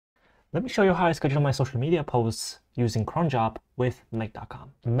Let me show you how I schedule my social media posts using Cron-job with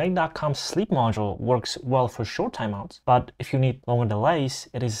Make.com. Make.com's sleep module works well for short timeouts, but if you need longer delays,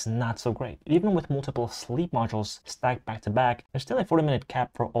 it is not so great. Even with multiple sleep modules stacked back to back, there's still a 40-minute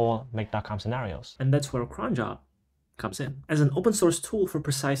cap for all Make.com scenarios. And that's where Cron-job comes in. As an open source tool for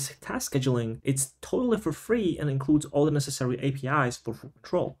precise task scheduling, it's totally for free and includes all the necessary APIs for full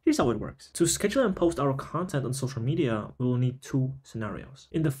control. Here's how it works. To schedule and post our content on social media, we will need two scenarios.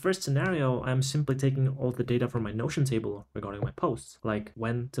 In the first scenario, I'm simply taking all the data from my Notion table regarding my posts, like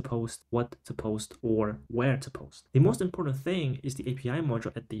when to post, what to post, or where to post. The most important thing is the API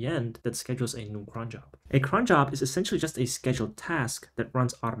module at the end that schedules a new cron job. A cron job is essentially just a scheduled task that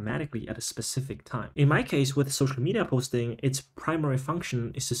runs automatically at a specific time. In my case, with social media posting, its primary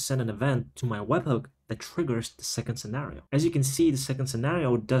function is to send an event to my webhook that triggers the second scenario. As you can see, the second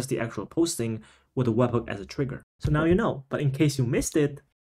scenario does the actual posting with the webhook as a trigger. So now you know, but in case you missed it,